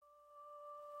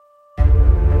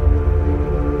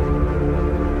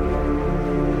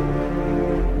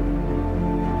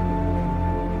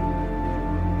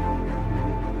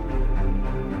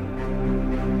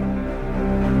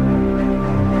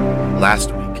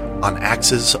on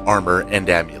Axes, Armor, and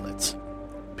Amulets.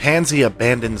 Pansy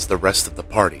abandons the rest of the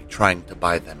party trying to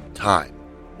buy them time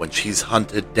when she's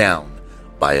hunted down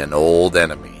by an old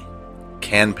enemy.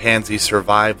 Can Pansy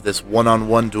survive this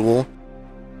one-on-one duel?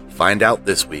 Find out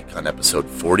this week on episode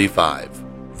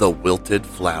 45, The Wilted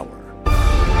Flower.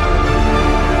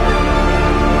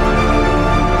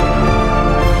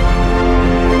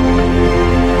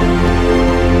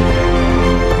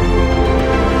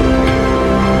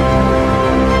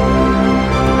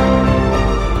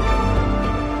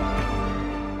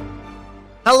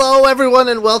 Hello, everyone,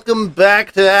 and welcome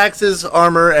back to Axes,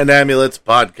 Armor, and Amulets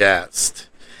podcast.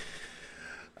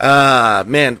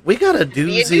 Man, we got a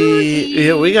doozy.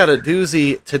 Yeah, we got a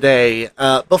doozy today.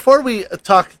 Before we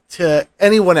talk to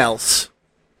anyone else,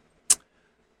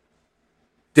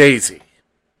 Daisy.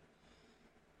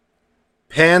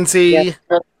 Pansy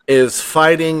is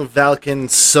fighting Valken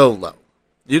solo.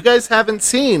 You guys haven't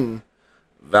seen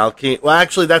Valken. Well,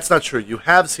 actually, that's not true. You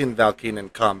have seen Valken in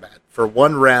combat for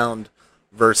one round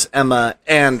versus Emma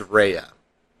and Rhea.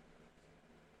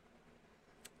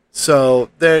 So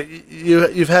there,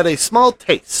 you've had a small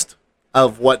taste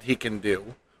of what he can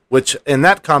do, which in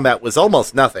that combat was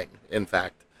almost nothing, in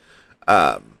fact.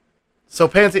 So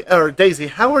Pansy, or Daisy,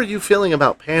 how are you feeling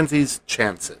about Pansy's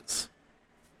chances?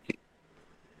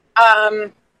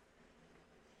 I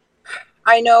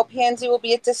know Pansy will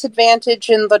be at disadvantage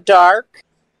in the dark,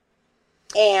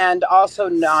 and also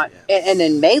not, and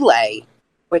in melee,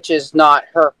 which is not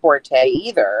her forte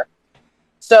either.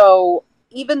 So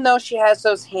even though she has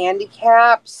those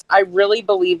handicaps, I really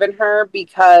believe in her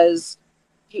because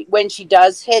when she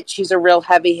does hit, she's a real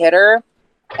heavy hitter.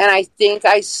 And I think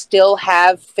I still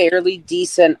have fairly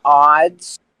decent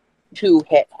odds to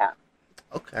hit him.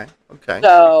 Okay.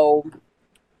 So,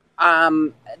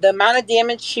 the amount of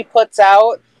damage she puts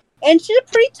out, and she's a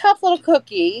pretty tough little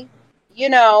cookie, you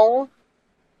know.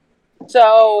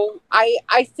 So, I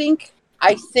think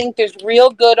there's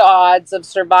real good odds of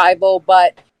survival,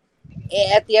 but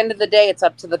at the end of the day, it's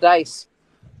up to the dice.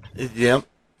 Yep,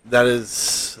 that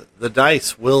is, the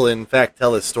dice will in fact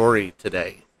tell a story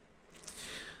today.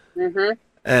 Mm-hmm.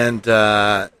 And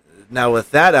now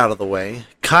with that out of the way,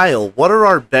 Kyle, what are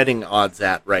our betting odds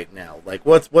at right now? Like,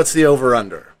 what's the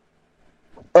over/under?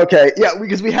 Okay, yeah,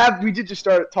 because we did just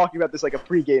start talking about this like a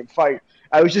pregame fight.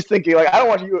 I was just thinking, like, I don't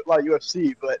watch a lot of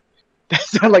UFC, but that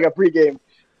sounded like a pregame.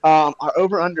 Our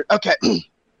over/under. Okay,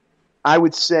 I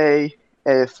would say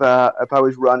if I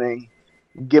was running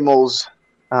Gimmel's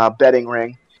betting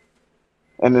ring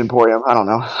and Emporium, I don't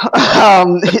know,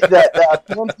 that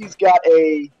Pansy's got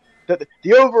the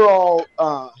overall.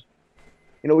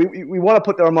 We want to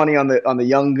put our money on the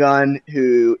young gun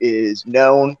who is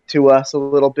known to us a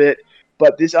little bit,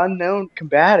 but this unknown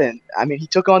combatant. I mean, he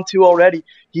took on two already.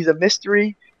 He's a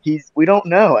mystery. We don't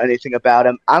know anything about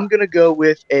him. I'm gonna go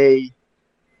with a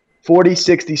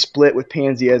 40-60 split with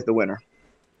Pansy as the winner.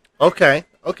 Okay,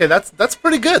 that's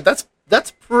pretty good.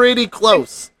 That's pretty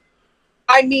close.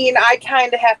 I mean, I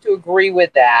kind of have to agree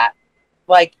with that.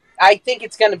 Like, I think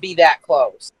it's going to be that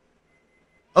close.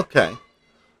 Okay.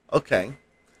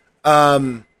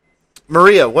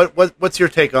 Maria, what's your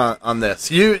take on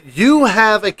this? You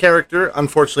have a character,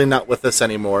 unfortunately not with us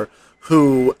anymore,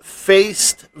 who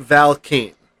faced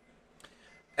Valken.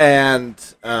 And,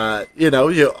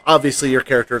 obviously your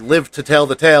character lived to tell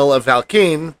the tale of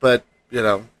Valken, but,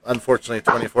 unfortunately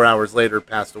 24 hours later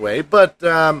passed away. But,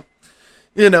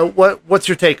 what's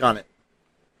your take on it?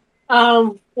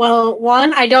 Well,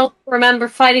 one, I don't remember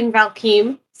fighting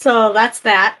Valken, so that's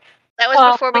that. That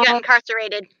was before we got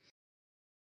incarcerated.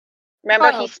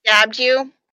 Remember he stabbed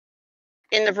you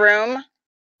in the room?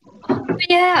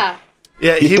 Yeah.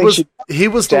 Yeah, he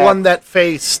was the one that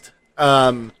faced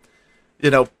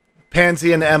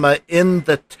Pansy and Emma in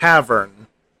the tavern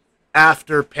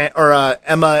after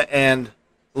Emma and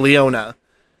Rhea,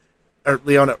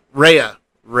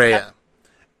 Yep.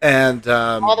 And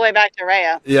all the way back to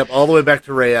Rhea. Yep, all the way back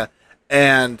to Rhea,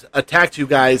 and attacked you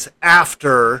guys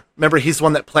after. Remember, he's the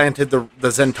one that planted the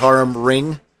Zentarum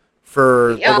ring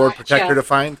for the Lord Protector to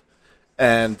find,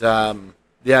 and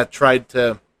tried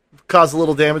to cause a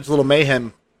little damage, a little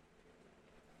mayhem.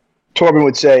 Torben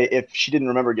would say if she didn't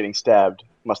remember getting stabbed,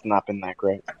 must have not been that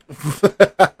great.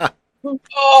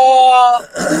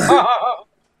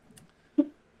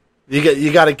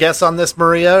 You got a guess on this,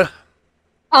 Maria?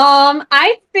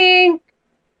 I think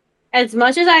as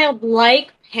much as I would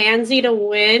like Pansy to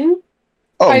win,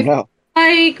 I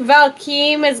think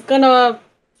Valken is gonna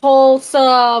pull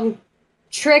some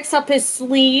tricks up his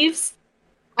sleeves.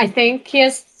 I think he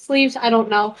has sleeves. I don't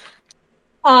know.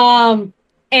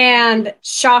 And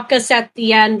shock us at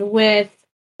the end with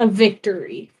a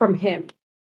victory from him.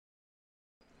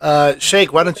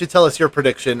 Shake, why don't you tell us your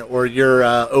prediction or your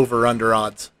over-under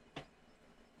odds?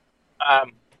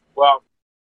 Well,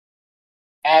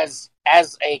 as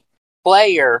a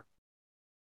player,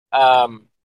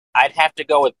 I'd have to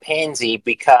go with Pansy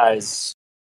because,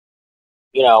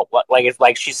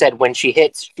 like she said, when she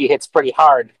hits pretty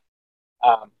hard.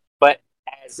 But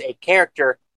as a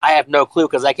character, I have no clue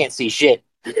because I can't see shit.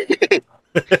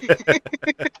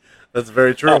 That's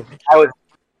very true.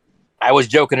 I was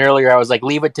joking earlier. I was like,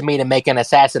 leave it to me to make an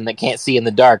assassin that can't see in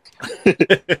the dark.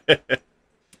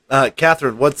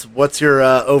 Catherine, what's your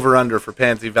over-under for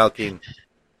Pansy Valkeen?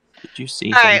 Did you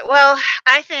see? All right. Well,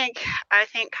 I think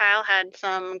Kyle had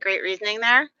some great reasoning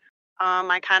there.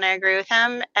 I kind of agree with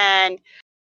him, and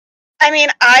I mean,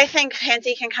 I think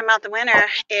Pansy can come out the winner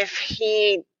if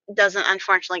he doesn't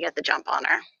unfortunately get the jump on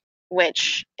her,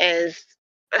 which is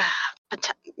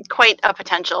quite a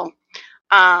potential.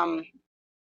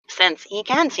 Since he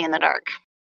can see in the dark,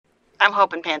 I'm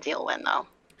hoping Pansy will win though.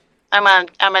 Emma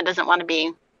doesn't want to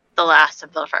be the last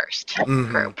of the first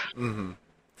group. Mm-hmm.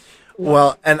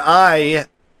 Well, and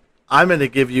I'm going to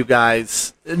give you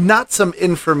guys not some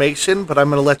information, but I'm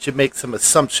going to let you make some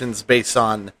assumptions based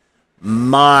on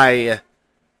my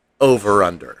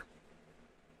over-under.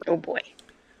 Oh boy.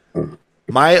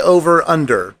 My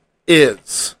over-under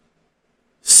is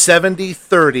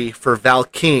 70-30 for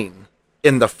Valkeen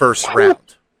in the first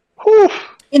round.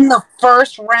 In the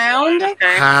first round?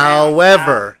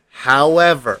 However,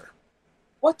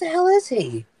 what the hell is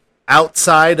he?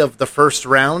 Outside of the first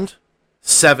round,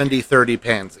 70-30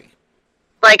 Pansy.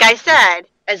 Like I said,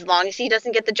 as long as he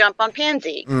doesn't get the jump on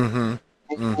Pansy. Mm-hmm.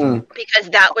 Mm-hmm. Because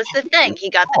that was the thing.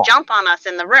 He got the jump on us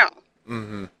in the room.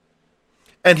 Mm-hmm.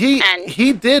 And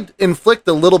he did inflict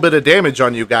a little bit of damage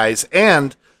on you guys,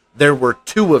 and there were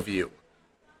two of you.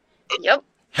 Yep.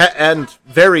 And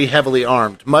very heavily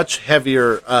armed, much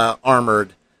heavier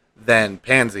armored than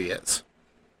Pansy is.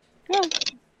 Yeah.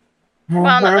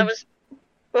 Well, no, that was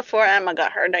before Emma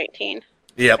got her 19.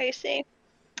 Yep. I see.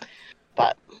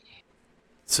 But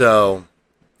so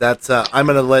that's I'm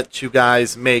going to let you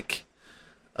guys make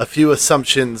a few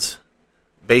assumptions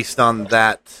based on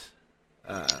that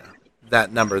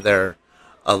that number there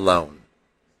alone.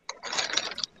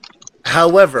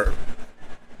 However,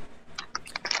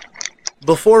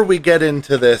 before we get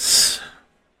into this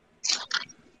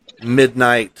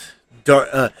midnight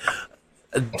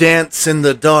dance in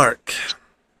the dark,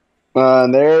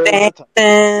 Dancing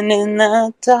in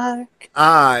the dark,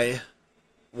 I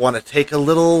want to take a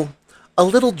little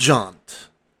jaunt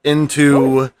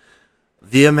into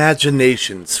the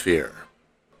imagination sphere.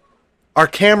 Our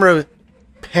camera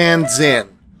pans in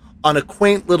on a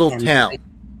quaint little town,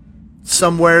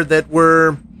 somewhere that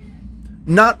we're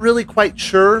not really quite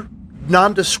sure.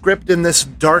 Nondescript in this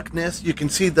darkness. You can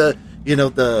see the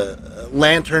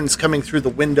lanterns coming through the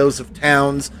windows of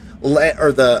towns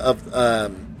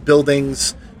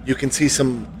buildings. You can see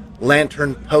some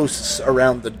lantern posts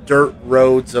around the dirt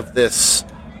roads of this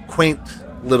quaint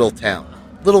little town,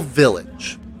 little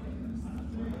village.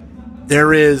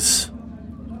 There is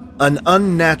an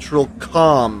unnatural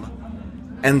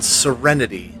calm and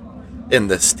serenity in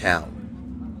this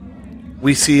town.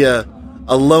 We see a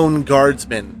lone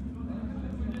guardsman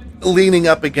leaning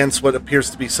up against what appears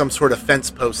to be some sort of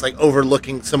fence post, like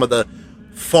overlooking some of the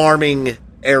farming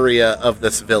area of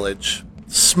this village,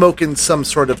 smoking some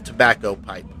sort of tobacco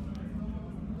pipe.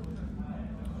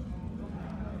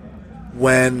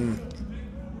 When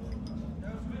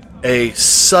a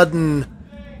sudden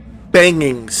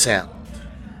banging sound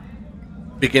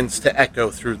begins to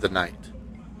echo through the night.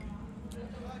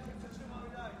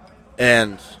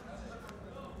 And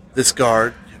this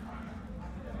guard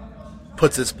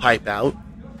puts his pipe out,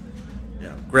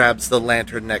 grabs the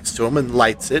lantern next to him and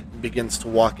lights it and begins to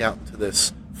walk out into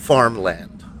this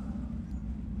farmland.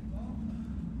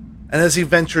 And as he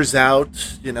ventures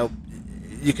out,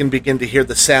 you can begin to hear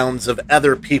the sounds of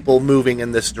other people moving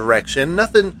in this direction.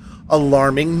 Nothing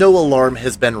alarming. No alarm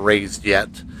has been raised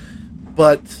yet.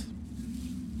 But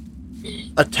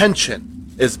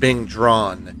attention is being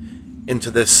drawn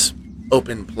into this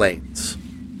open plains.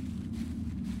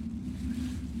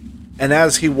 And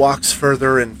as he walks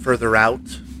further and further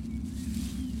out,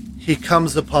 he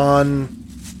comes upon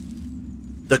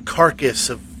the carcass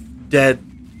of dead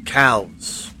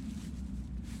cows,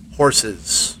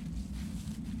 horses,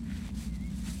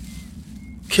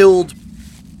 killed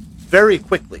very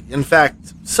quickly. In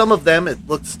fact, some of them, it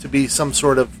looks to be some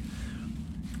sort of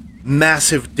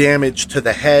massive damage to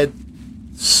the head,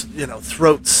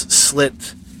 throats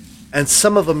slit, and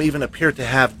some of them even appear to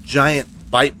have giant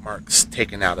bite marks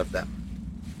taken out of them.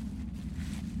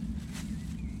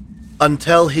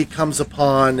 until he comes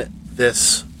upon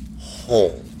this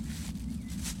hole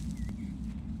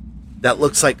that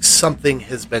looks like something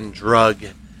has been drug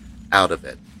out of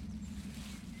it.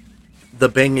 The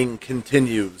banging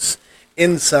continues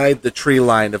inside the tree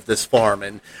line of this farm,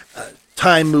 and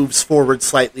time moves forward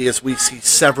slightly as we see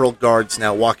several guards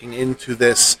now walking into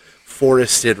this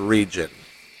forested region.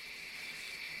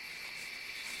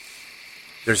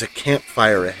 There's a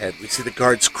campfire ahead. We see the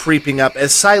guards creeping up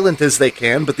as silent as they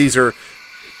can, but these are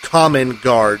common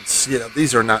guards.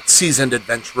 These are not seasoned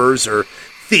adventurers or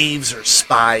thieves or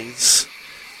spies.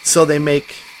 So they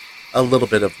make a little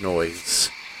bit of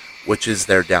noise, which is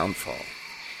their downfall.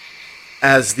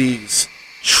 As these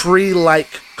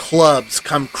tree-like clubs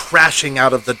come crashing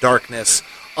out of the darkness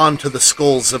onto the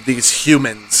skulls of these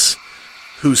humans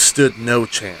who stood no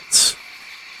chance.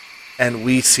 And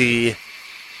we see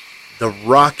the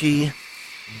rocky,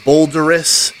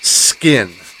 boulderous skin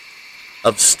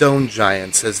of stone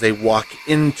giants as they walk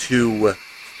into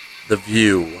the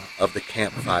view of the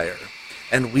campfire.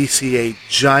 And we see a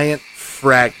giant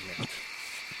fragment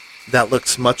that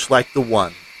looks much like the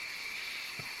one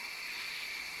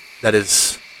that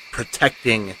is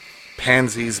protecting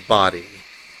Pansy's body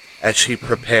as she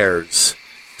prepares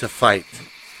to fight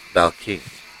Valkeen.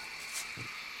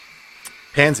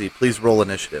 Pansy, please roll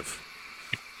initiative.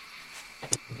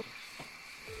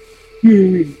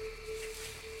 You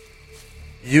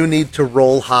need to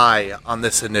roll high on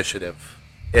this initiative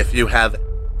if you have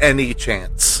any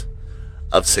chance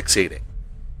of succeeding.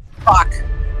 Fuck.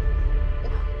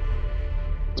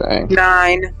 Dang.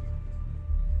 9.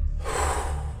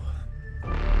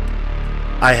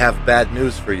 I have bad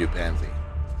news for you, Pansy.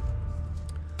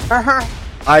 Uh-huh.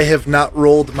 I have not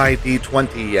rolled my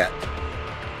d20 yet,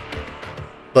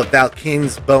 but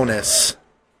Valkeen's bonus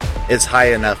is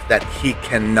high enough that he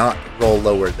cannot roll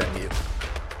lower than you.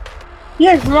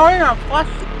 Yeah, he's rolling on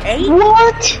 +8?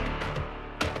 What?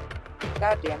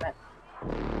 God damn it.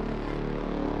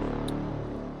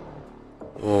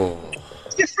 Oh.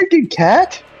 It's a freaking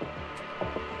cat?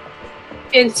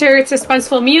 Insert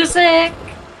suspenseful music.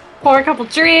 Pour a couple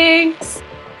drinks.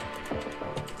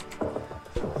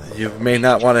 You may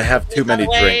not want to have too many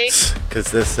drinks, because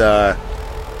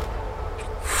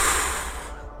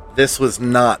this was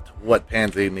not what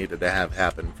Pansy needed to have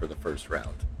happen for the first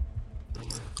round.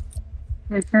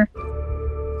 Mm-hmm.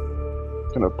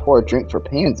 Gonna pour a drink for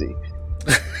Pansy.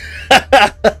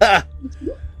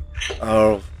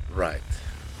 Oh, right.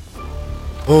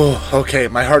 Oh, okay,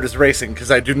 my heart is racing because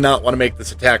I do not want to make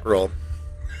this attack roll.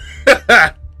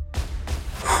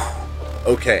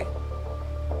 Okay.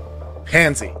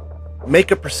 Pansy,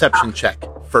 make a perception check,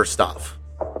 first off.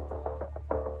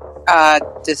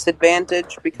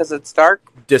 Disadvantage because it's dark?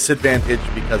 Disadvantage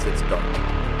because it's dark.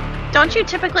 Don't you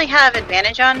typically have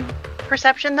advantage on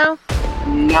perception, though?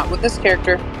 Not with this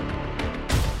character.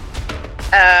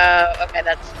 Okay,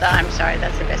 I'm sorry,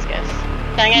 that's Hibiscus.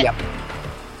 Dang it. Yep.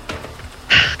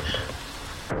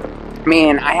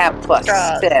 Man, I have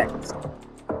 +6.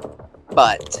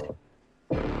 But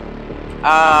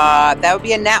that would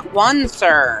be a nat 1,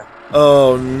 sir.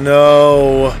 Oh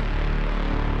no.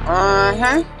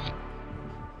 Uh-huh.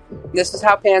 This is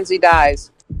how Pansy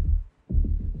dies.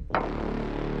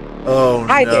 Oh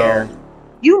Hi no. there.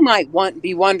 You might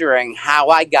be wondering how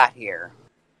I got here.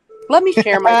 Let me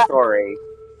share my story.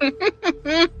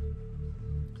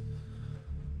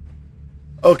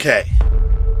 Okay.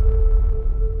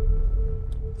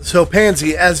 So,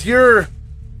 Pansy, as you're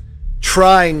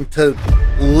trying to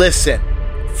listen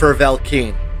for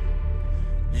Valkeen,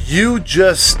 you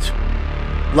just,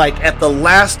 like at the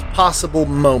last possible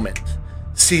moment,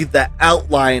 see the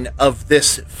outline of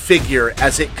this figure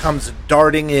as it comes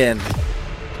darting in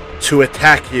to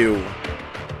attack you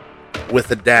with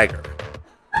a dagger.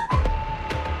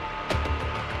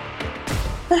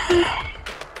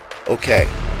 Okay.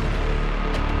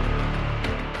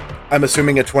 I'm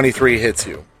assuming a 23 hits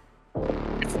you.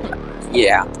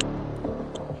 Yeah.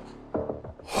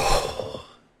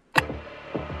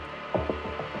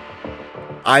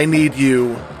 I need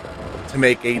you to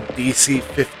make a DC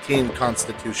 15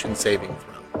 Constitution saving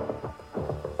throw.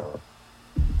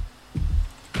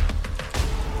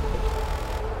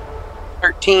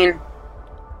 $13.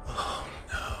 Oh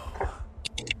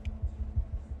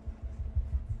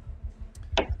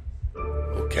no.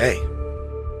 Okay.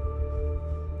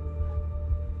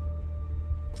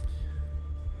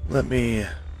 Let me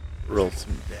roll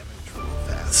some damage real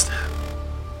fast.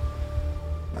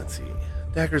 Let's see.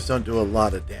 Daggers don't do a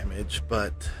lot of damage,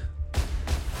 but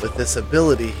with this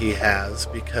ability he has,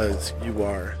 because you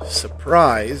are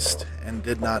surprised and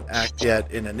did not act yet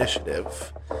in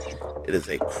initiative, it is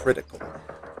a critical.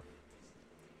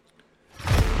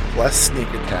 plus sneak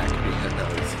attack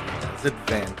because he has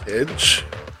advantage.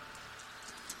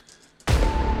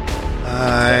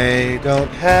 I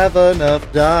don't have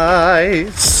enough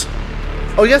dice.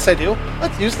 Oh, yes, I do.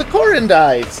 Let's use the Corin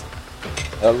dice.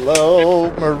 Hello,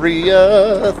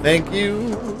 Maria. Thank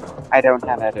you. I don't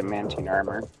have adamantine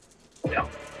armor. No.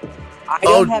 I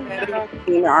don't have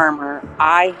adamantine armor.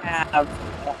 I have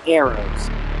arrows.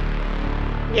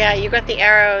 Yeah, you got the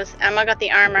arrows. Emma got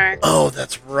the armor. Oh,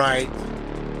 that's right.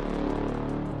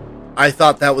 I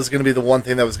thought that was going to be the one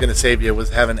thing that was going to save you, was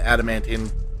having adamantine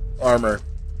armor.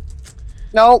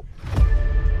 Nope.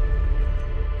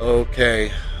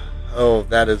 Okay. Oh,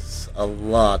 that is a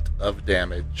lot of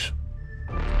damage.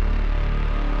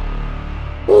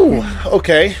 Ooh,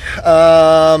 okay.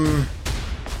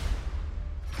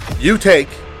 You take...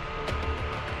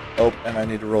 Oh, and I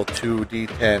need to roll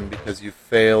 2d10 because you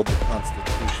failed the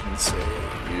Constitution save.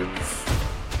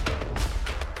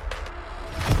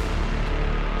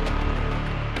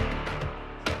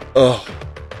 Oh.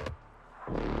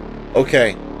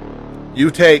 Okay.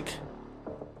 You take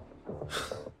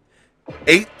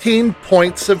 18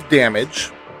 points of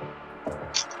damage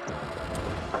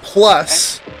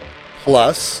plus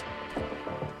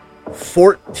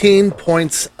 14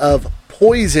 points of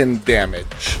poison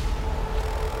damage.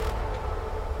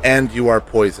 And you are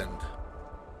poisoned.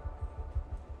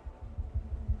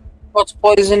 What's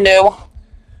poison do?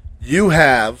 You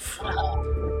have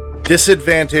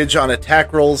disadvantage on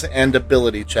attack rolls and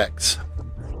ability checks.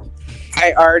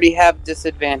 I already have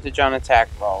disadvantage on attack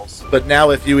rolls. But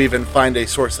now if you even find a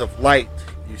source of light,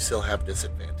 you still have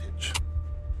disadvantage.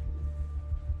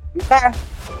 Okay.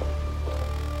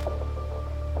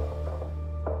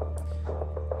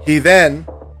 He then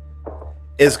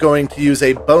is going to use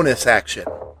a bonus action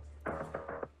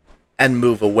and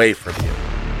move away from you.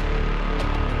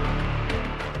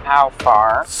 How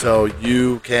far? So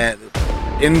you can...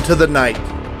 into the night.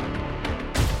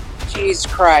 Jesus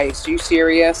Christ, you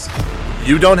serious?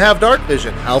 You don't have dark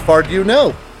vision. How far do you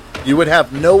know? You would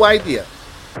have no idea.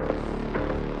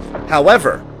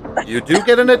 However, you do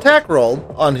get an attack roll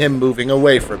on him moving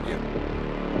away from you.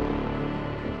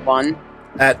 1.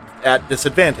 At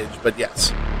disadvantage, but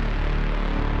yes.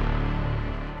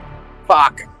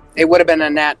 Fuck. It would have been a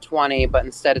nat 20, but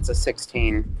instead it's a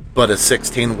 16. But a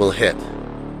 16 will hit.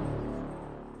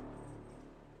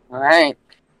 Alright.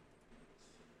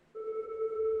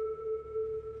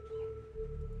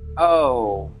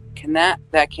 Oh,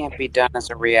 that can't be done as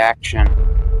a reaction.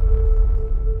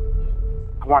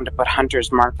 I wanted to put Hunter's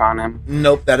Mark on him.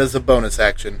 Nope, that is a bonus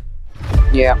action.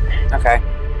 Yeah, okay.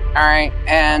 Alright,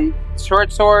 and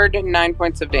short sword, 9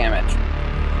 points of damage.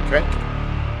 Okay.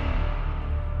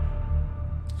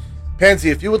 Pansy,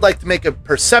 if you would like to make a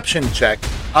perception check,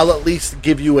 I'll at least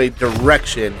give you a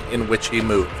direction in which he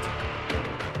moved.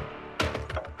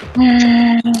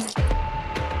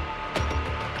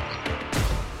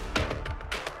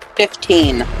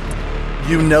 15.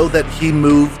 You know that he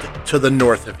moved to the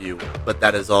north of you, but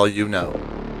that is all you know.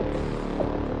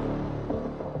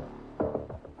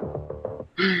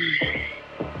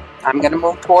 I'm gonna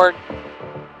move toward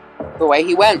the way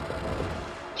he went.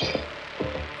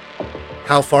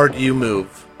 How far do you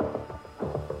move?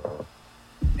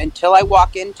 Until I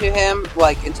walk into him,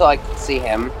 until I can see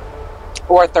him.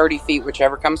 Or 30 feet,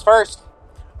 whichever comes first.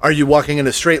 Are you walking in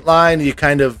a straight line? Are you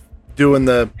kind of doing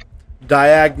the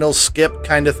diagonal skip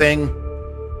kind of thing?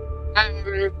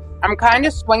 I'm kind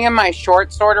of swinging my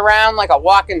short sword around like a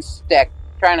walking stick,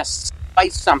 trying to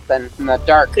slice something in the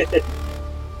dark. I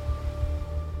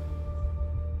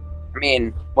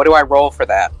mean, what do I roll for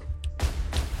that?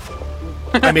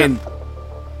 I mean,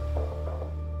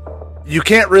 you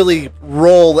can't really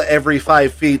roll every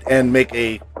 5 feet and make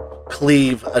a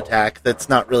cleave attack. That's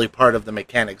not really part of the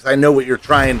mechanics. I know what you're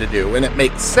trying to do, and it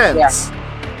makes sense,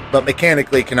 but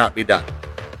mechanically cannot be done.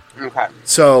 Okay.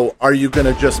 So, are you going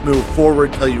to just move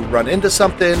forward till you run into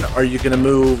something? Are you going to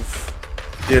move,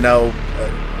 in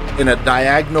a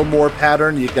diagonal more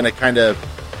pattern? You're going to kind of,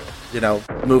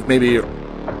 move maybe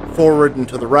forward and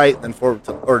to the right, then forward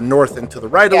to, or north and to the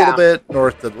right a little bit,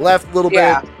 north to the left a little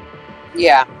bit?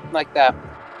 Yeah, like that.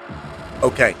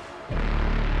 Okay.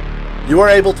 You are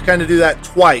able to kind of do that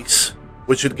twice,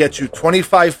 which would get you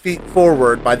 25 feet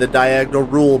forward by the diagonal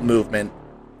rule movement,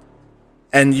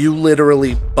 and you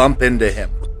literally bump into him.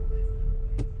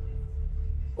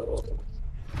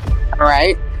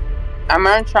 Alright. I'm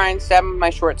going to try and stab him with my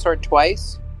short sword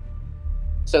twice.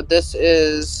 So this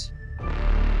is...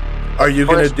 Are you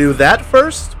going to do that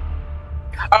first?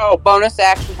 Oh, bonus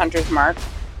action, Hunter's Mark.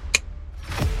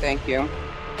 Thank you.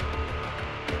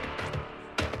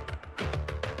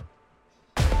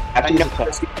 I know what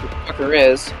this fucker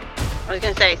is. I was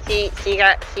gonna say, see,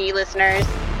 listeners,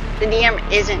 the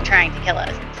DM isn't trying to kill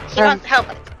us. He wants to help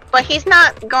us, but he's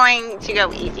not going to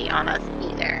go easy on us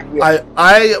either.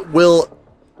 I will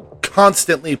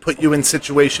constantly put you in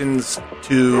situations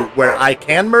to where I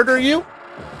can murder you,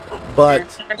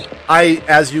 but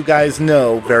as you guys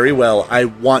know very well, I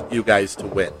want you guys to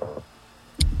win.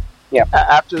 Yeah.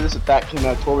 After this attack, can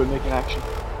Torvin make an action?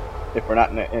 If we're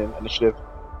not in initiative.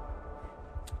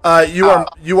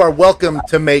 You are welcome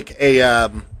to make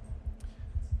an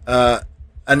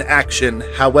action.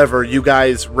 However, you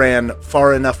guys ran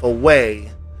far enough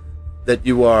away that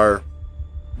you are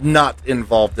not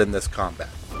involved in this combat.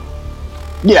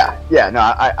 Yeah. No,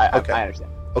 I okay. I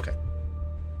understand. Okay.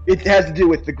 It has to do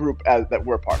with the group that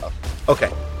we're part of.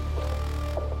 Okay.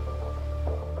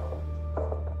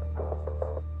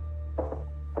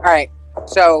 All right.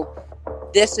 So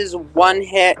this is one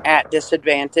hit at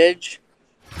disadvantage.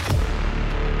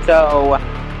 So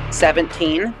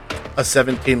 17. A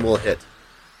 17 will hit.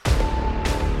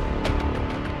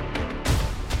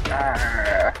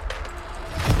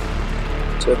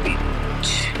 So it'd be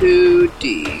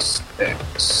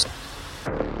 2d6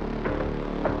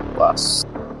 plus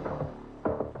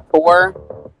 4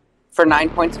 for 9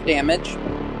 points of damage.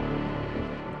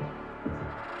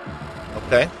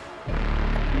 Okay.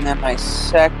 And then my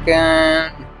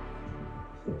second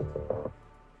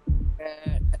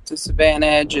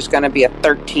disadvantage is going to be a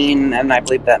 13, and I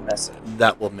believe that misses.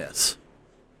 That will miss.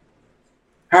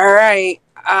 All right.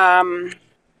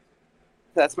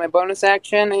 That's my bonus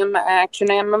action and my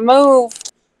action and my move.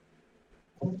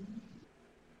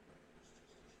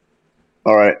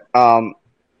 All right.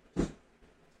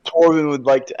 Torvin would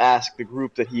like to ask the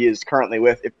group that he is currently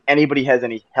with if anybody has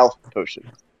any health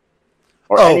potions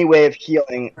or any way of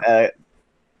healing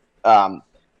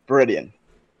Viridian.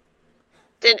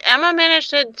 Did Emma manage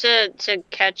to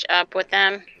catch up with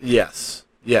them? Yes.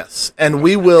 And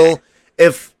we will,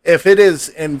 if it is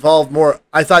involved more,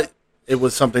 I thought it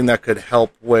was something that could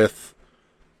help with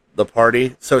the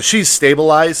party. So she's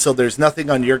stabilized, so there's nothing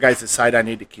on your guys' side I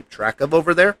need to keep track of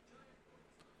over there.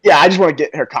 Yeah, I just want to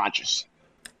get her conscious.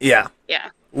 Yeah.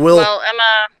 Well,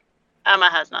 Emma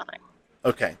has nothing.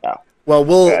 Okay. Oh.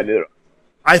 Well,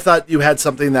 I thought you had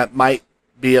something that might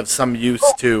be of some use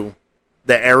to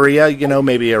the area,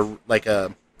 maybe a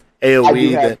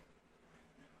AoE that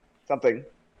something.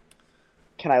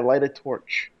 Can I light a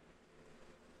torch?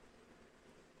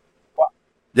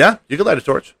 Yeah, you can light a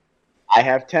torch. I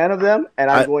have 10 of them,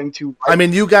 and I'm going to... I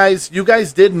mean, you guys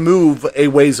did move a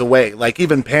ways away. Like,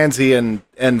 even Pansy and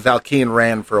Valkeen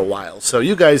ran for a while. So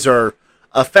you guys are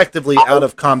effectively out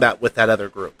of combat with that other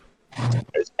group.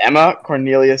 There's Emma,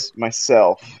 Cornelius,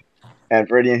 myself, and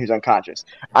Viridian, who's unconscious.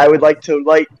 I would like to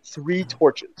light 3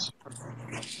 torches.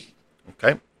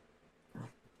 Okay.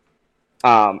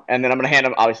 And then I'm going to hand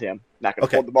them... Obviously, I'm not going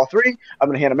to hold them all 3. I'm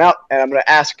going to hand them out, and I'm going to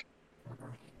ask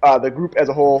the group as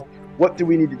a whole... What do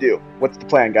we need to do? What's the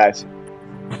plan, guys?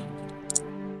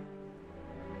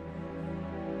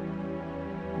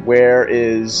 Where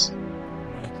is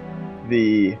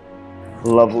the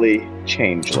lovely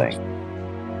changeling?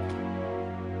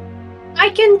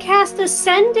 I can cast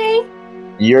Ascending.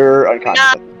 You're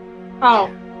unconscious.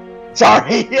 Oh.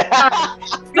 Sorry.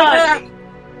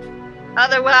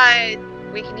 Otherwise,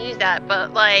 we can use that,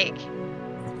 but,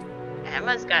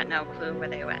 Emma's got no clue where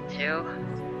they went to.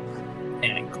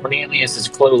 And Cornelius is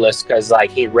clueless because,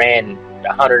 he ran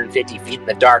 150 feet in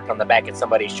the dark on the back of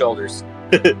somebody's shoulders.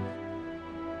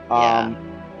 A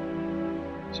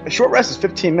short rest is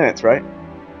 15 minutes, right?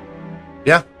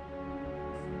 Yeah.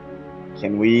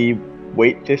 Can we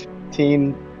wait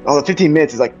 15? Oh, the 15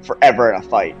 minutes is forever in a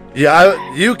fight.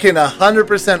 Yeah, you can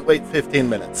 100% wait 15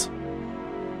 minutes.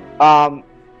 Not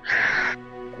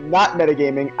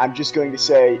metagaming. I'm just going to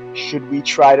say, should we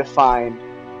try to find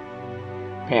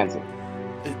Pansy?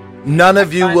 None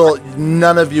of you will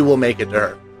make it to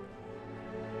her.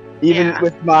 Even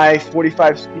with my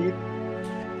 45 speed?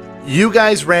 You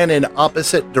guys ran in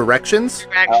opposite directions.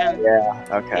 Yeah,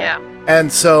 okay. Yeah.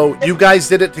 And so you guys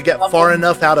did it to get far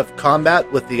enough out of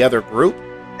combat with the other group.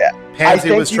 Yeah. Pansy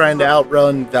was trying to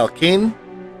outrun Valkeen.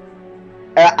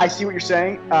 I see what you're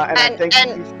saying, and I thank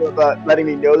you for letting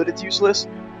me know that it's useless.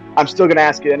 I'm still going to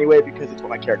ask it anyway because it's what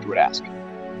my character would ask.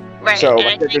 Right, so, and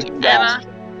I think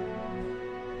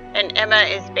Emma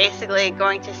is basically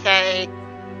going to say,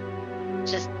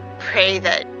 just pray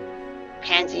that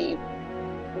Pansy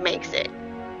makes it.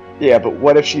 Yeah, but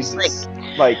what if she's what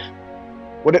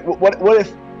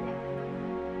if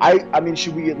I mean,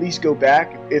 should we at least go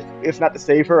back if not to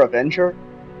save her, avenge her?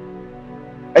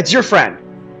 It's your friend.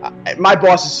 My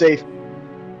boss is safe.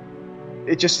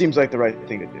 It just seems like the right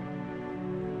thing to do.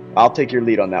 I'll take your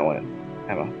lead on that one,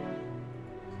 Emma.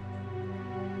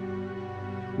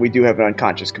 We do have an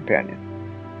unconscious companion.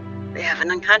 We have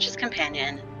an unconscious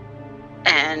companion,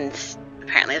 and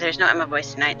apparently there's no Emma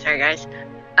voice tonight. Sorry, guys.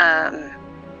 I'm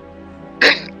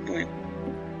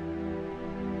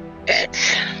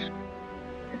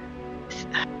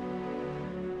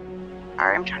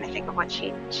trying to think of what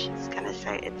she's gonna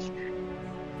say.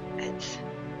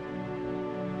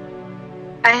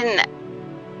 And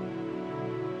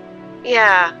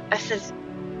yeah, this is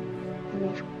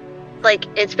like,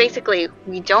 it's basically,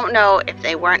 we don't know if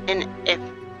they weren't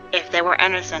if they were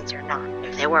innocents or not.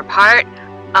 If they were part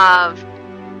of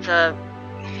the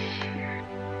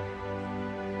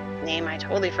name I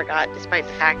totally forgot, despite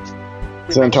the fact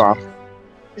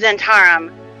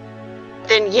Zhentarim,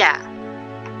 then yeah.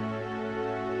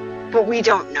 But we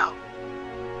don't know.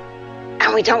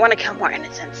 And we don't want to kill more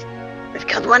innocents. We've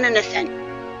killed one innocent.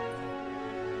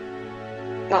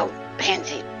 Well,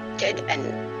 Pansy did, and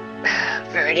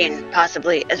Viridian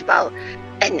possibly as well.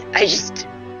 And I just...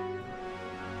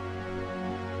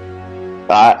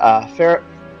 Fair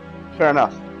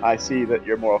enough. I see that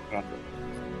you're moral conundrum.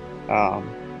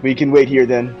 We can wait here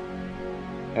then,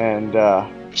 and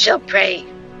she'll pray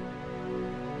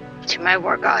to my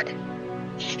war god.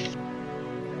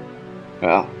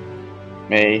 Well,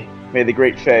 may the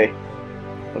great Fae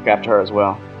look after her as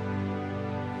well.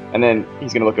 And then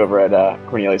he's gonna look over at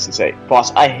Cornelius and say,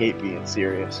 "Boss, I hate being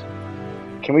serious.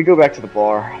 Can we go back to the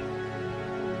bar?"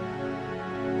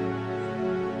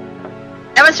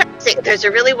 I was trying to say, there's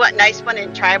a really nice one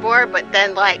in Tribor, but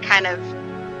then like kind of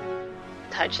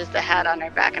touches the hat on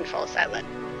her back and falls silent.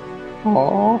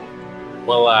 Aww.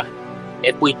 Well,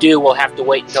 if we do, we'll have to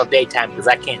wait until daytime because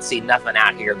I can't see nothing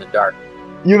out here in the dark.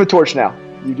 You have a torch now.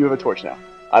 You do have a torch now.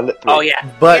 I lit through. Oh yeah,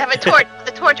 but we have a torch.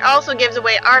 The torch also gives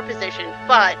away our position,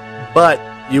 but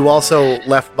you also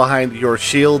left behind your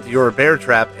shield, your bear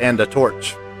trap, and a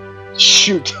torch.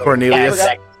 Shoot, Cornelius.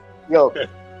 Yeah, exactly. Yo,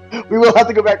 we will have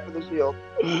to go back for the shield.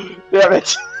 Damn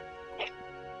it.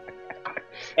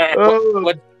 And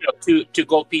what, two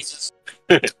gold pieces.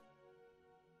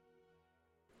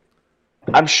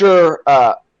 I'm sure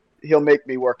he'll make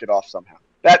me work it off somehow.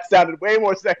 That sounded way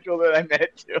more sexual than I meant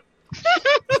it to.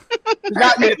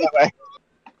 Not meant it that way.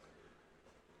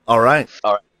 All right.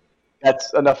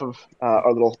 That's enough of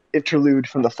our little interlude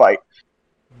from the fight.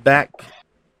 Back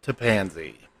to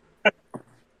Pansy.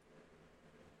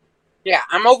 Yeah,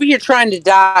 I'm over here trying to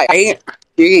die.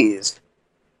 Jeez.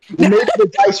 Maybe the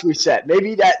dice reset.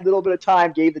 Maybe that little bit of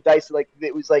time gave the dice, like,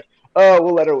 it was like, oh,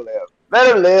 we'll let her live.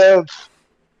 Let her live.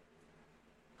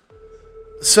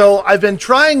 So I've been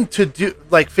trying to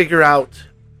figure out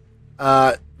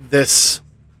this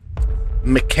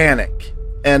mechanic,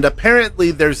 and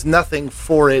apparently there's nothing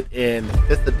for it in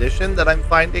 5th edition that I'm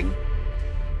finding.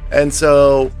 And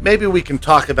so maybe we can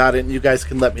talk about it, and you guys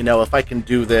can let me know if I can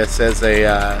do this as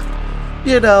a,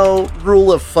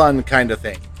 rule of fun kind of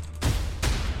thing.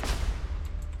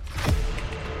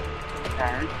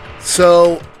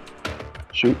 So,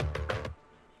 shoot.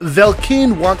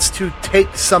 Valkeen wants to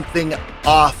take something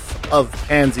off of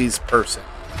Pansy's person.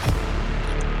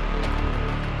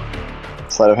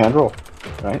 Sleight of hand roll,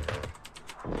 right?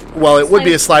 Well, it would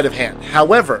be a sleight of hand.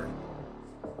 However,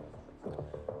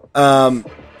 I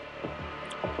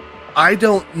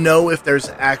don't know if there's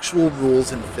actual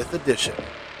rules in 5th edition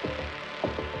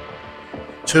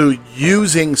to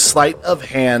using sleight of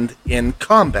hand in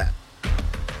combat.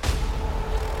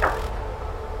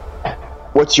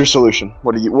 What's your solution?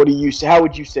 What do you say? How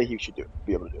would you say he should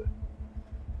be able to do it?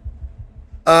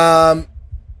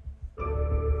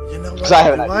 You know what?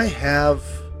 I have?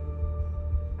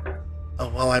 Oh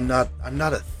well, I'm not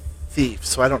a thief,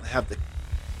 so I don't have the.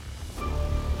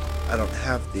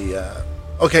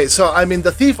 Okay, so I mean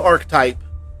the thief archetype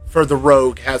for the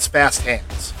rogue has fast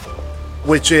hands,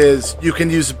 which is you can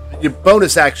use your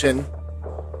bonus action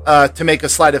to make a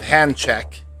sleight of hand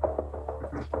check.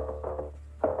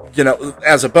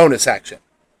 As a bonus action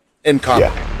in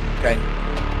combat. Yeah. Okay.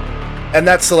 And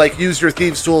that's to use your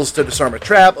thieves' tools to disarm a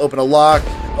trap, open a lock,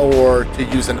 or to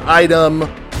use an item,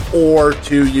 or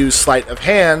to use sleight of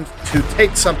hand to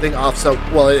take something off. So,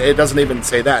 well, it doesn't even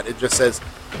say that. It just says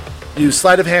use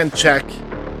sleight of hand check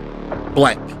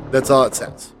blank. That's all it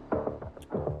says.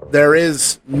 There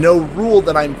is no rule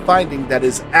that I'm finding that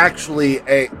is actually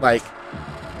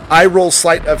I roll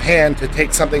sleight of hand to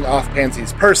take something off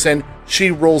Pansy's person.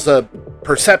 She rolls a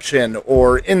perception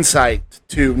or insight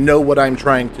to know what I'm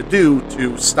trying to do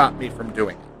to stop me from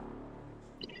doing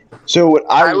it. So what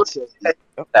I would say...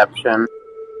 Perception.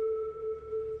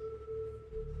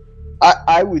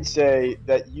 I would say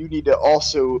that you need to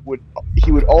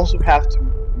he would also have to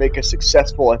make a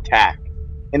successful attack,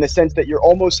 in the sense that you're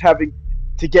almost having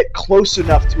to get close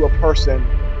enough to a person.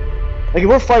 Like if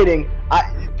we're fighting,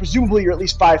 presumably you're at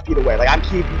least 5 feet away. Like I'm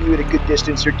keeping you at a good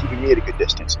distance, you're keeping me at a good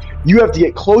distance. You have to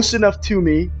get close enough to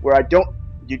me where you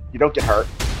don't get hurt,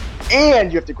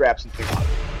 and you have to grab something on.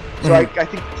 So I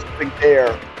think there's something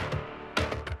there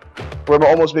where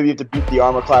almost maybe you have to beat the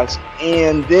armor class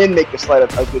and then make a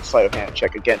good sleight of hand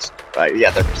check against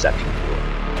their perception.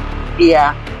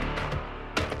 Yeah.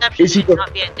 Perception may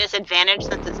not be a disadvantage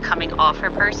since it's coming off her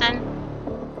person.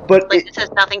 But this has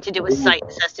nothing to do with sight.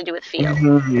 This has to do with feel.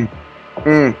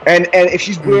 And if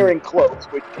she's wearing clothes,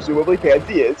 which presumably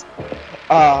Pansy is,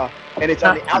 and it's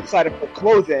on the outside of her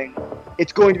clothing,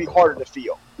 it's going to be harder to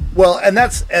feel. Well, and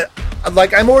that's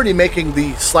I'm already making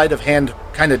the sleight of hand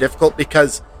kind of difficult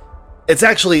because it's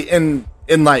actually in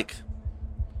like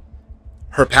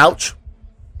her pouch.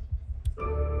 It's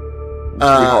pretty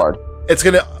hard. It's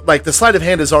gonna the sleight of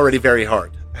hand is already very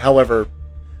hard. However,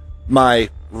 my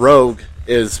rogue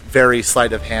is very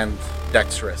sleight of hand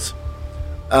dexterous.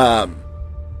 Yeah,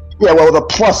 well, with a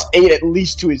 +8 at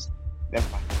least to his. Never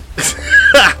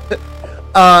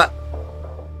mind.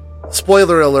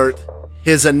 Spoiler alert: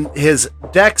 his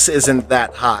dex isn't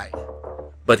that high,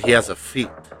 but he has a feat.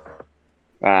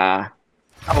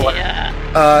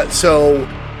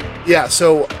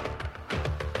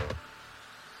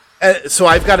 So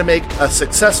I've got to make a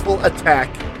successful attack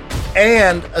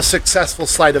and a successful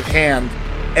sleight of hand,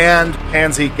 and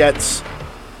Pansy gets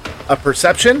a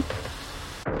perception.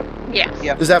 Yes.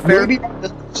 Yeah. Is that fair? Maybe that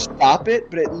doesn't stop it,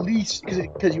 but at least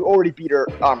because you already beat her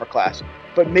armor class,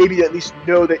 but maybe at least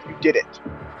know that you did it.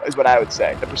 Is what I would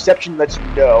say. The perception lets you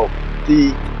know.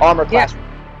 The armor class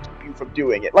keeps you from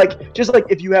doing it. Just like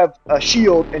if you have a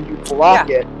shield and you block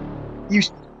it, you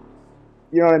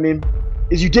know what I mean?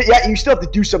 You still have to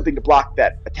do something to block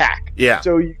that attack. Yeah.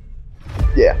 So,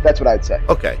 that's what I'd say.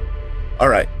 Okay. All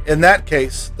right. In that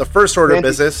case, the first order of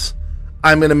business,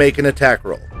 I'm going to make an attack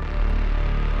roll.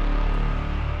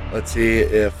 Let's see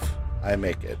if I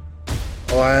make it.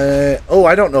 I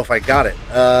don't know if I got it.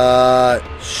 I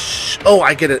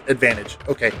get an advantage.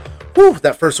 Okay. Whew,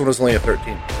 that first one was only a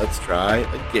 13. Let's try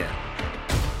again.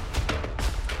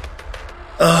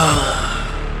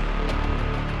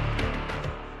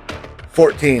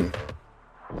 14.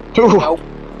 Nope.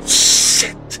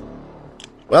 Shit.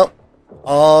 Well,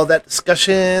 all that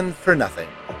discussion for nothing.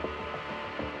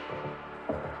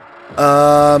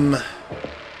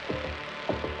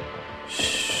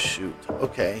 Shoot.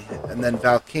 Okay. And then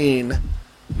Valkeen,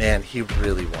 man, he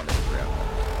really wanted to grab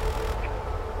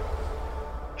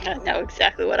that. I know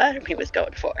exactly what item he was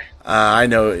going for. I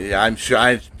know. Yeah, I'm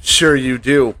sure you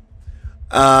do.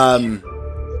 No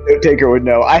taker would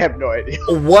know. I have no idea.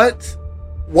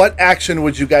 What action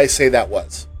would you guys say that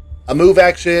was? A move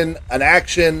action, an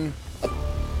action?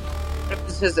 It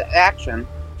was his action.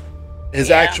 His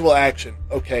actual action.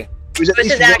 Okay. It was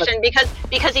his action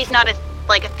because he's not a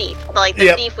thief.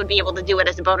 The thief would be able to do it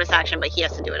as a bonus action, but he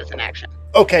has to do it as an action.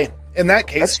 Okay. In that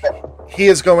case, he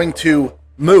is going to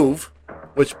move,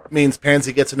 which means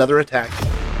Pansy gets another attack.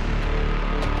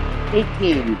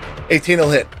 18. 18 will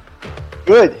hit.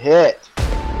 Good hit.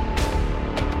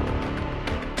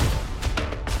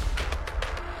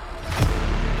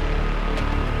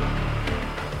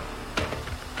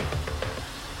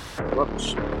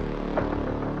 Whoops.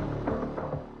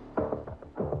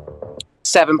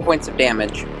 7 points of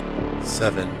damage.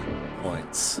 7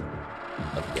 points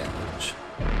of damage.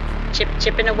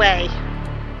 Chipping away.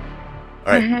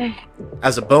 All right.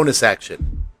 As a bonus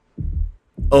action.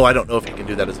 Oh, I don't know if you can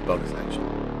do that as a bonus action.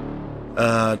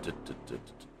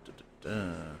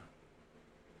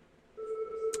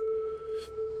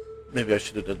 Maybe I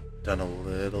should have done a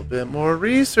little bit more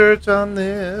research on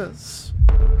this.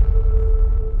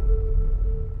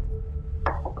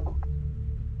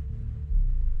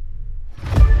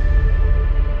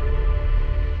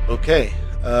 Okay.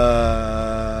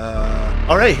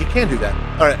 All right, he can do that.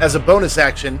 All right, as a bonus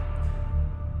action,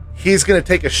 he's going to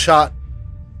take a shot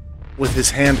with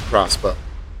his hand crossbow.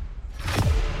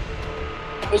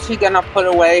 Is he going to put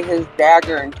away his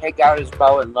dagger and take out his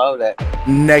bow and load it?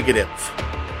 Negative.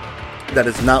 That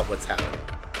is not what's happening.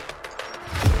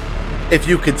 If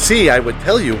you could see, I would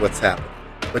tell you what's happening,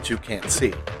 but you can't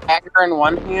see. Dagger in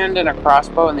one hand and a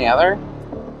crossbow in the other?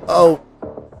 Oh,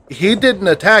 he didn't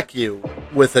attack you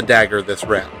with a dagger this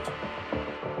round.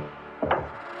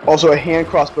 Also, a hand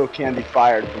crossbow can be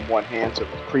fired from one hand, so if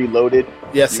it's preloaded.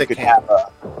 Yes, you it could can.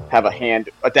 have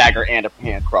a dagger and a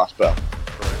hand crossbow.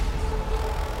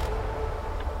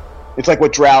 It's like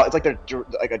what Drow. It's like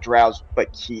like a Drow's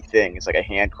like key thing. It's like a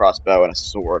hand crossbow and a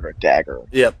sword or a dagger.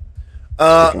 Yep.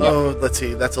 Let's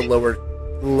see. That's a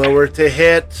lower to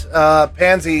hit.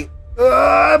 Pansy,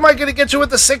 am I gonna get you with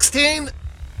the 16?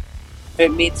 It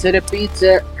meets it. It beats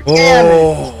it.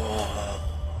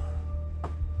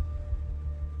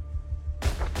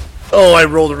 Oh, I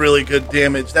rolled really good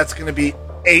damage. That's gonna be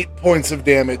 8 points of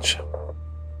damage.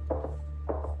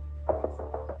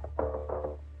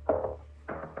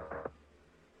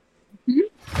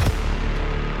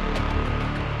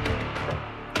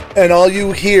 And all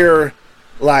you hear,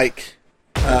 like,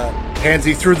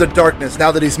 Pansy through the darkness, now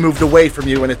that he's moved away from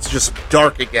you and it's just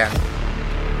dark again,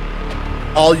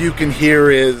 all you can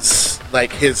hear is,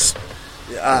 like, his,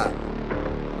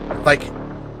 like,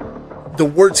 the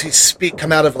words he speaks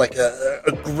come out of, like,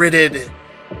 a gritted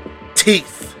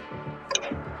teeth.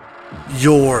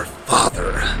 Your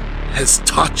father has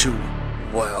taught you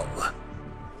well.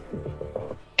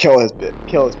 Kill his bitch.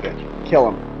 Kill his bitch. Kill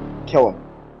him. Kill him.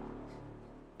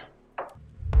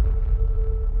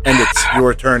 And it's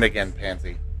your turn again,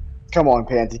 Pansy. Come on,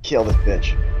 Pansy. Kill this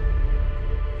bitch.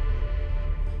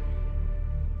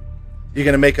 You're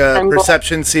going to make a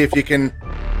perception, see if you can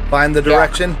find the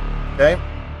direction? Yeah. Okay.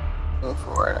 Go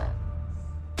for it.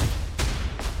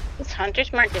 Does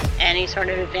Hunter's Mark give any sort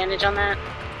of advantage on that?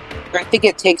 I think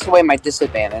it takes away my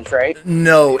disadvantage, right?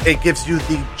 No, it gives you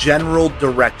the general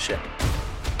direction.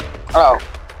 Oh.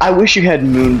 I wish you had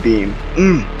Moonbeam.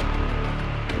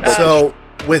 So,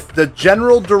 with the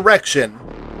general direction,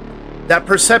 that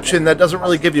perception, that doesn't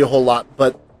really give you a whole lot,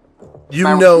 but you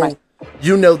know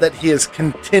that he has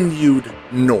continued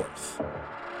north.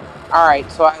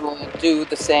 Alright, so I will do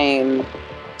the same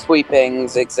sweeping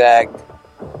zigzag.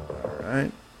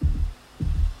 Alright.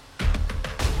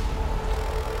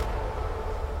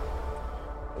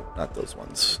 Not those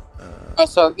ones.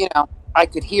 So, I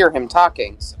could hear him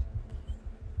talking. So.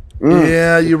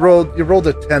 Yeah, you rolled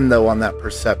a 10 though on that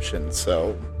perception,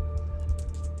 so.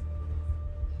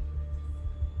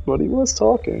 But he was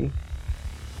talking.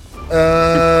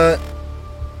 Yeah,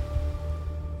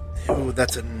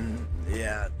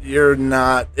 you're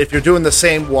not. If you're doing the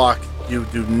same walk, you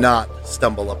do not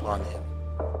stumble upon him.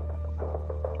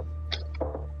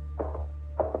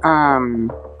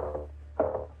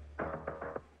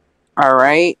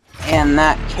 Alright, in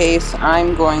that case,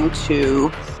 I'm going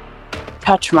to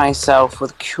touch myself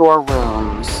with Cure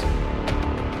Wounds.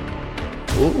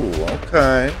 Ooh,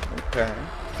 okay.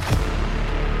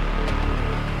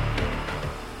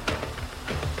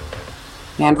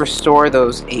 And restore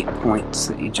those 8 points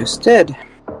that you just did.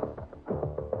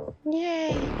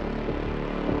 Yay.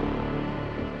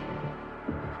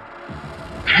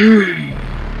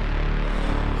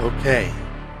 Okay.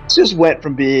 This just went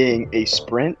from being a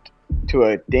sprint to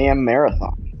a damn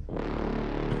marathon.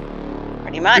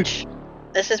 Pretty much.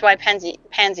 This is why Pansy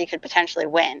could potentially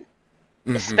win.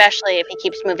 Mm-hmm. Especially if he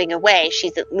keeps moving away,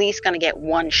 she's at least going to get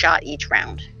one shot each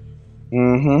round.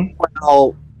 Mm-hmm.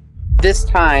 Well, this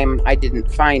time I didn't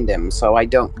find him, so I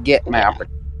don't get my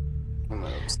opportunity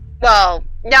moves. Well,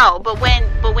 no, but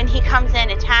when he comes in,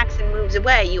 attacks, and moves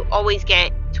away, you always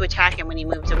get to attack him when he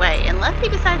moves away, unless he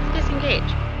decides to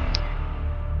disengage.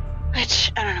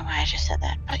 Which, I don't know why I just said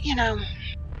that, but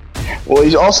Well,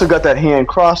 he's also got that hand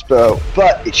crossbow,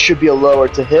 but it should be a lower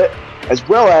to hit, as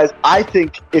well as, I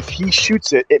think, if he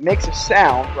shoots it, it makes a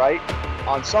sound, right?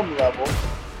 On some level.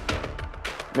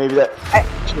 Maybe that...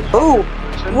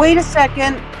 wait a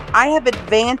second. I have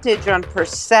advantage on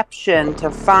perception to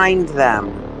find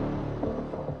them.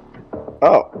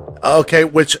 Oh. Okay,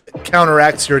 which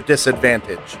counteracts your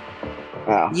disadvantage.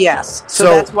 Oh. Yes, so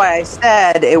that's why I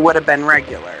said it would have been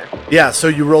regular. Yeah, so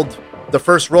you rolled... The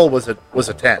first roll was a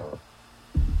 10.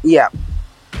 Yeah.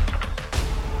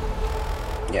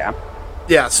 Yeah.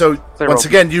 Yeah, so once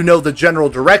again, you know the general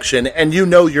direction, and you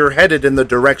know you're headed in the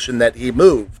direction that he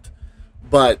moved.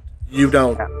 But you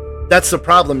don't... Yeah. That's the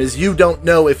problem, is you don't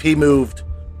know if he moved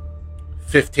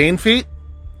 15 feet,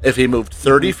 if he moved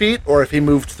 30 feet, or if he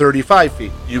moved 35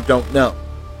 feet. You don't know.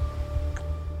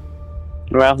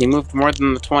 Well, he moved more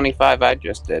than the 25 I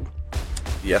just did.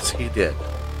 Yes, he did.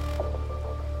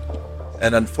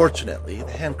 And unfortunately,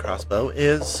 the hand crossbow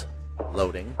is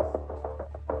loading.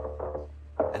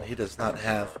 And he does not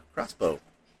have crossbow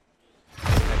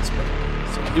expert.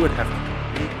 So he would have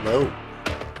to reload.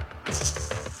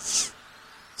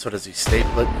 So does he stay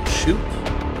put and shoot?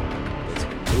 Does he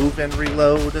move and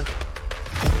reload?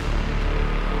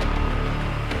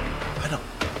 I don't.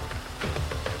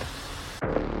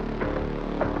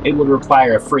 It would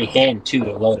require a free hand, too,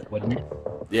 to load it, wouldn't it?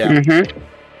 Yeah.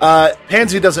 Mm-hmm.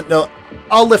 Pansy doesn't know.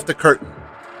 I'll lift the curtain.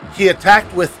 He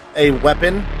attacked with a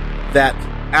weapon that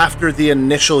after the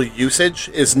initial usage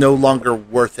is no longer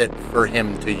worth it for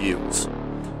him to use.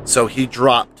 So he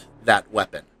dropped that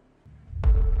weapon.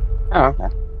 Oh, okay.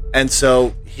 And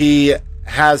so he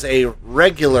has a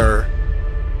regular,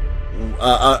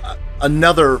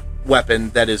 another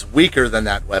weapon that is weaker than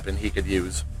that weapon he could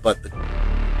use, but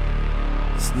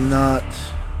it's not...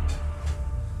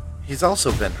 He's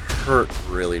also been hurt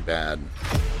really bad.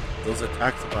 Those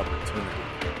attacks of opportunity.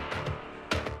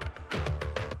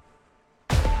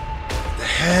 The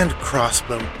hand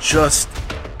crossbow just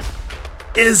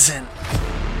isn't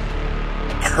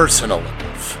personal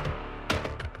enough.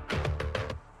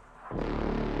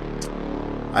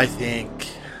 I think...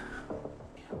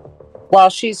 While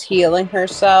she's healing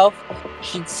herself,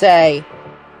 she'd say,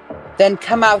 "Then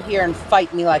come out here and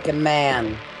fight me like a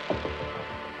man."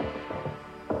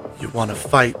 You want to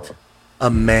fight a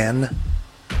man?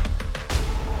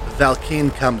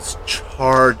 Valkeen comes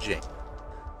charging,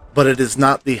 but it is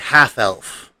not the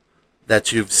half-elf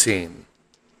that you've seen.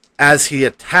 As he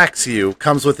attacks you,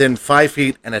 comes within 5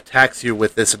 feet and attacks you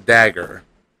with this dagger.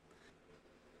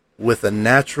 With a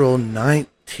natural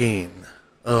 19.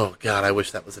 Oh god, I wish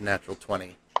that was a natural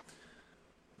 20.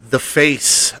 The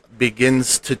face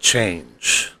begins to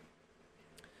change.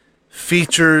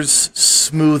 Features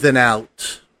smoothen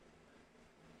out.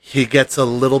 He gets a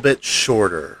little bit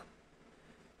shorter.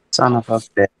 Son of a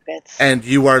bitch. And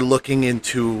you are looking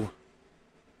into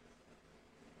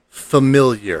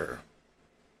familiar,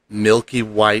 milky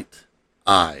white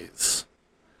eyes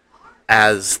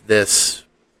as this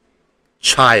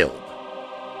child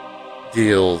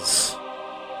deals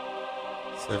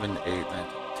 7, 8, 9,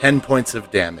 10 points of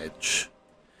damage.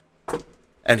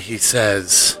 And he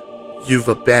says, "You've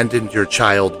abandoned your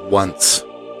child once,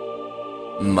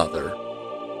 mother."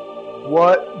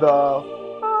 What the...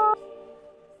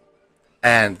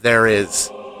 And there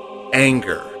is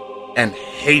anger and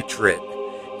hatred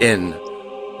in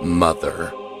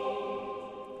mother.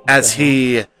 As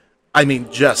he,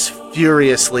 just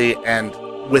furiously and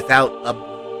without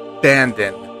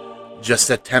abandon, just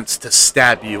attempts to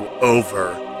stab you over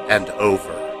and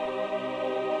over.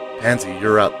 Pansy,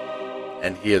 you're up,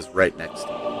 and he is right next to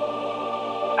you.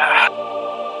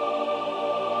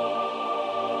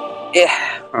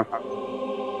 Yeah.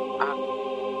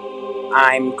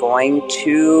 I'm going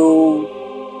to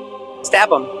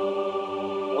stab him.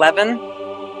 11.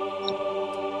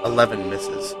 11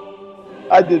 misses.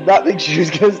 I did not think she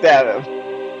was going to stab him.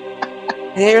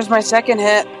 Here's my second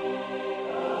hit.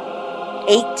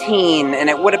 18, and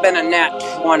it would have been a nat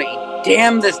 20.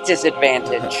 Damn this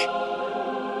disadvantage.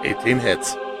 18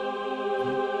 hits.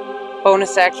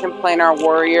 Bonus action, planar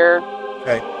warrior.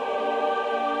 Okay.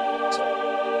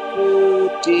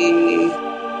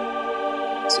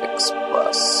 2d6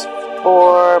 plus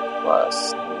 4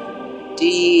 plus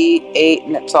d8,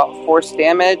 and it's all force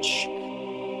damage.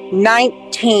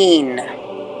 19.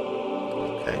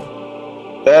 Okay.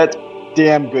 That's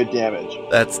damn good damage.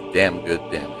 That's damn good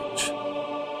damage.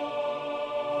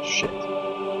 Shit.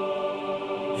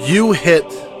 You hit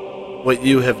what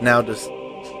you have now what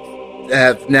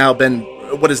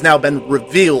has now been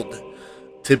revealed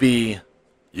to be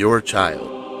your child.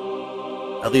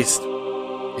 At least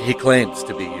he claims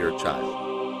to be your child.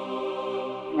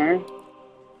 Mm-hmm.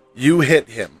 You hit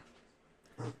him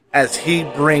as he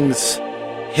brings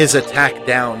his attack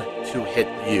down to hit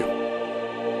you.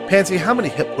 Pansy, how many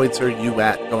hit points are you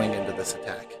at going into this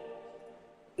attack?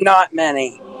 Not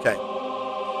many. Okay.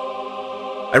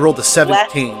 I rolled a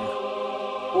 17.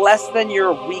 Less than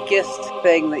your weakest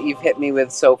thing that you've hit me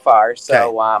with so far.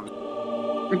 So,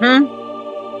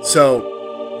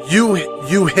 So,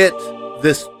 you hit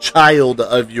this child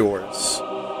of yours.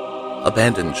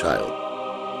 Abandoned child.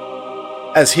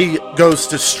 As he goes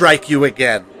to strike you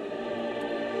again.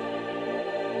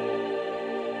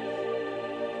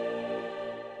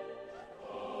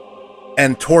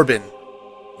 And Torben,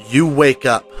 you wake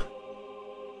up,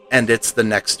 and it's the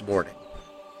next morning.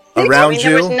 Around you,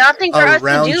 there was nothing for us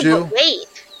to do but wait.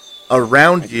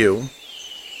 Around you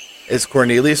is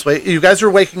Cornelius. You guys are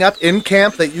waking up in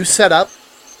camp that you set up,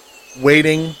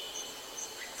 waiting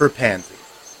for Pansy.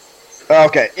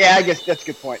 Okay, yeah, I guess that's a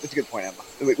good point. That's a good point, Emma.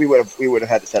 We would have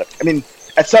had to set up. I mean,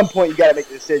 at some point you got to make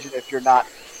the decision. If you're not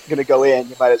going to go in,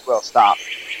 you might as well stop.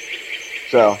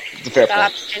 So it's a fair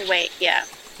point. Stop and wait. Yeah.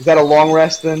 Is that a long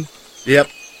rest then? Yep.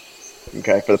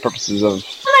 Okay, for the purposes of.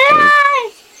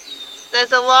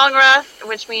 There's a long rest,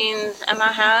 which means Emma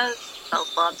has spell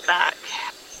slots back.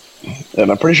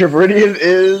 And I'm pretty sure Viridian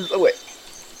is awake.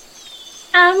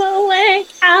 I'm awake.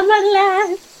 I'm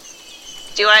alive.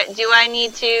 Do I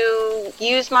need to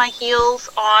use my heals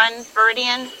on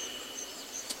Viridian?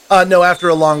 No, after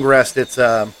a long rest, it's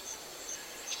a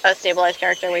stabilized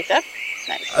character wakes up.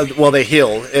 Nice. Well, they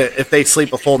heal. If they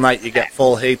sleep a full night, you get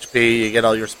full HP, you get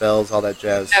all your spells, all that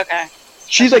jazz. Okay.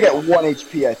 She's like at 1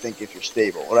 HP, I think, if you're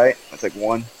stable, right? That's like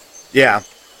 1. Yeah.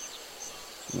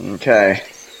 Okay.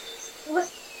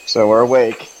 So we're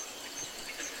awake.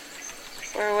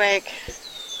 We're awake.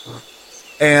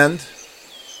 And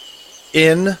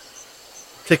in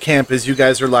to camp as you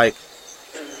guys are like,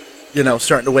 you know,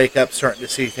 starting to wake up, starting to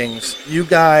see things. You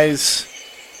guys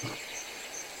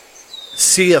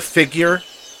see a figure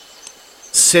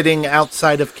sitting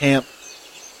outside of camp,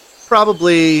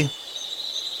 probably,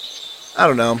 I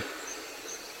don't know,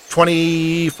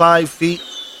 25 feet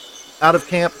out of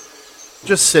camp,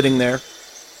 just sitting there.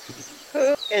 Who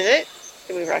is it?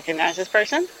 Do we recognize this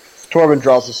person? Torben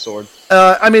draws his sword.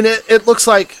 I mean, it looks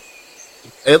like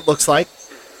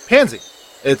Pansy.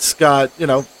 It's got, you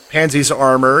know, Pansy's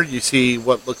armor. You see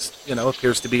what looks, you know,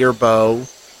 appears to be her bow.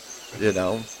 You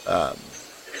know,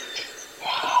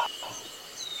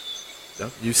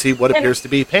 you see what appears to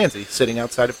be Pansy sitting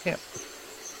outside of camp.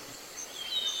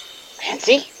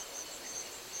 Pansy?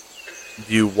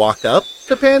 Do you walk up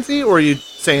to Pansy, or are you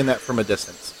saying that from a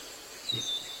distance?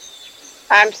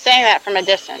 I'm saying that from a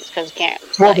distance because you can't.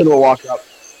 Torben will walk up,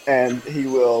 and he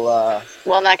will.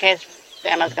 Well, in that case,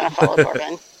 Emma's gonna follow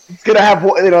Torben. He's gonna have,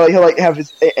 you know, he'll like have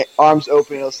his arms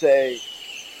open. He'll say,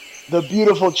 "The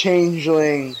beautiful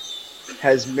changeling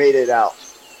has made it out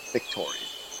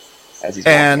victorious." As he's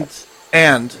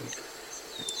and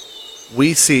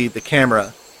we see the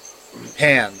camera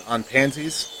pan on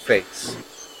Pansy's face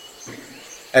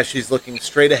as she's looking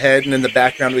straight ahead, and in the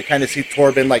background we kind of see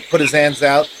Torben like put his hands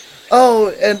out. Oh,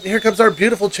 and here comes our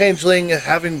beautiful changeling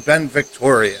having been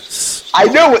victorious. I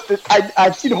know what this.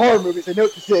 I've seen horror movies. I know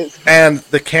what this is. And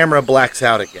the camera blacks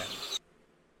out again.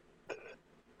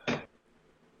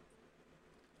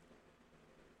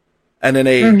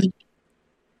 And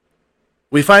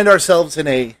we find ourselves in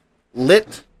a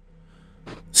lit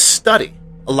study,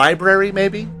 a library,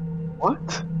 maybe.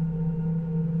 What?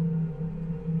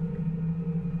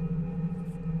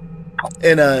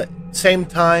 In a same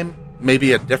time,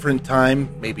 maybe a different time,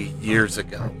 maybe years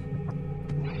ago.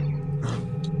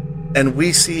 And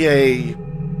we see a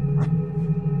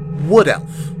wood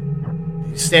elf.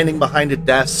 He's standing behind a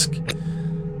desk,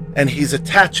 and he's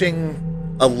attaching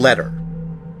a letter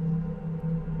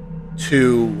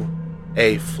to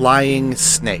a flying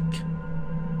snake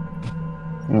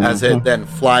as it then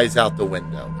flies out the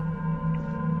window.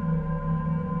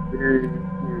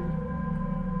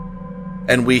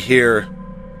 And we hear,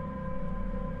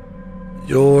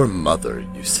 "Your mother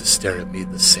used to stare at me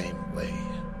the same way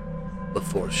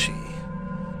before she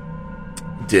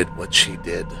did what she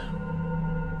did.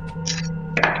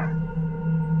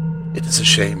 It is a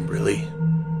shame, really.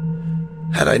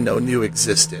 Had I known you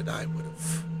existed, I would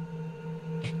have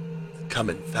come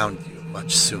and found you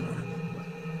much sooner.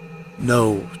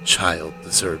 No child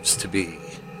deserves to be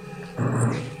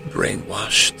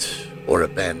brainwashed or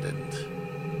abandoned.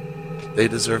 They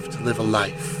deserve to live a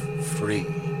life free,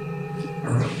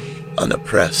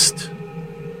 unoppressed,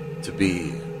 to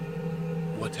be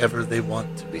whatever they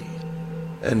want to be."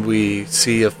 And we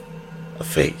see a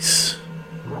face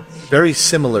very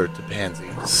similar to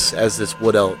Pansy's, as this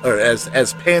wood elf, or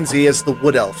as Pansy as the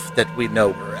wood elf that we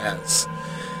know her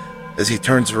as he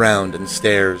turns around and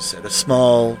stares at a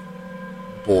small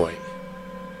boy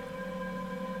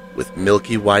with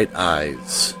milky white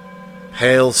eyes,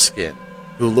 pale skin,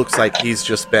 who looks like he's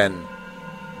just been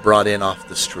brought in off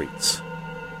the streets.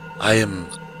 "I am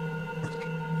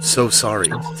so sorry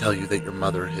to tell you that your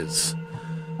mother has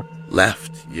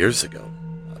left years ago,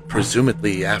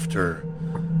 presumably after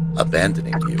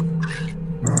abandoning you.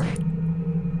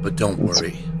 But don't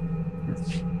worry.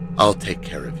 I'll take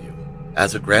care of you,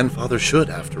 as a grandfather should,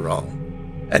 after all."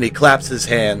 And he claps his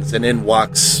hands, and in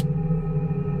walks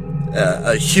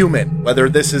a human, whether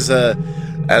this is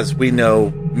as we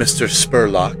know, Mr.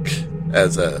 Spurlock,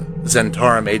 as a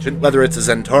Zentarum agent, whether it's a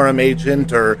Zentarum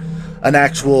agent or an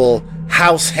actual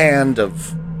house hand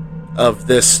of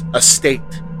this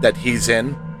estate that he's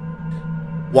in,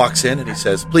 walks in and he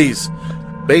says, "Please,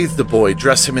 bathe the boy,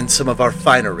 dress him in some of our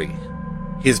finery.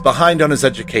 He's behind on his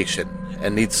education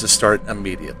and needs to start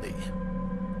immediately.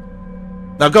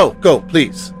 Now go,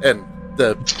 please." And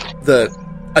the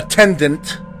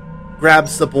attendant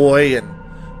grabs the boy and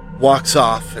walks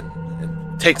off and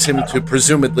takes him to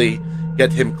presumably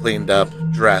get him cleaned up,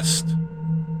 dressed.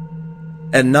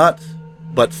 And not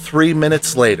but 3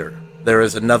 minutes later, there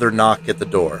is another knock at the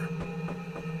door.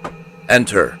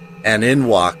 Enter, and in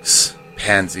walks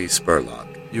Pansy Spurlock.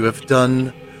 "You have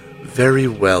done very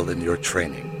well in your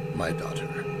training, my daughter.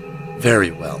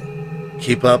 Very well.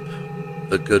 Keep up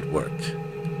the good work.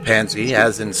 Pansy,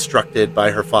 as instructed by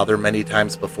her father many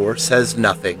times before, says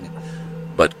nothing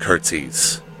but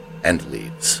curtsies and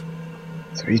leaves.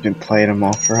 So he's been playing them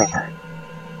all forever.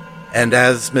 And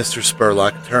as Mr.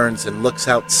 Spurlock turns and looks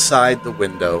outside the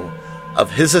window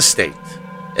of his estate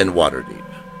in Waterdeep,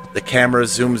 the camera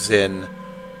zooms in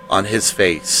on his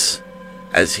face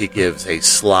as he gives a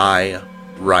sly,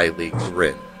 wily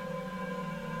grin.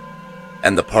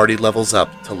 And the party levels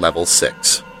up to level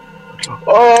 6.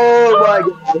 Oh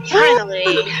my gosh.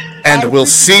 Finally. And we'll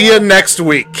see you next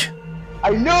week. I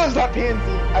know it's not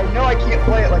Pansy. I know I can't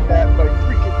play it like that, but I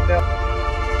freaking know.